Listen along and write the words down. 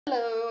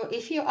Hello,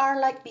 if you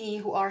are like me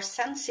who are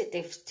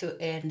sensitive to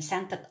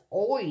scented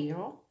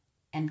oil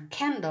and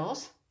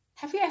candles,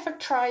 have you ever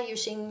tried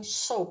using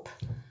soap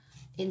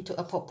into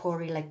a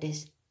potpourri like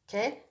this?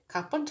 Okay,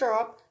 couple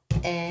drop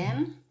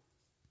and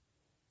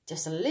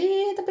just a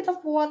little bit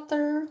of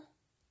water.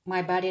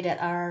 My body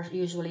that are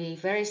usually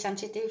very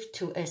sensitive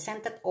to a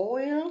scented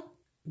oil,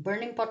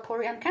 burning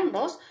potpourri and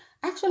candles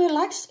actually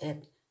likes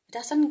it. It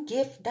doesn't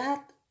give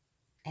that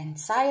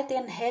anxiety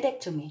and headache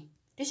to me.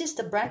 This is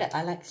the brand that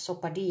I like,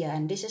 Sopadilla,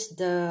 and this is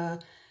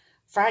the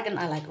fragrance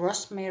I like,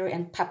 rosemary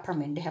and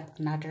peppermint. They have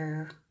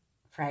another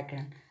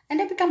fragrance, and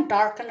they become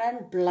darker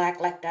and black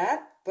like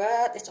that,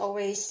 but it's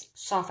always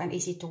soft and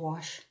easy to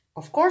wash.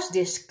 Of course,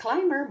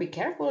 disclaimer, be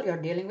careful,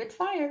 you're dealing with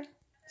fire.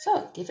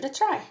 So give it a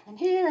try. And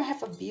here I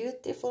have a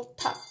beautiful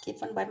top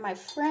given by my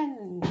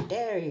friend.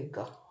 There you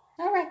go.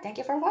 Alright, thank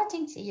you for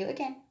watching. See you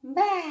again.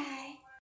 Bye.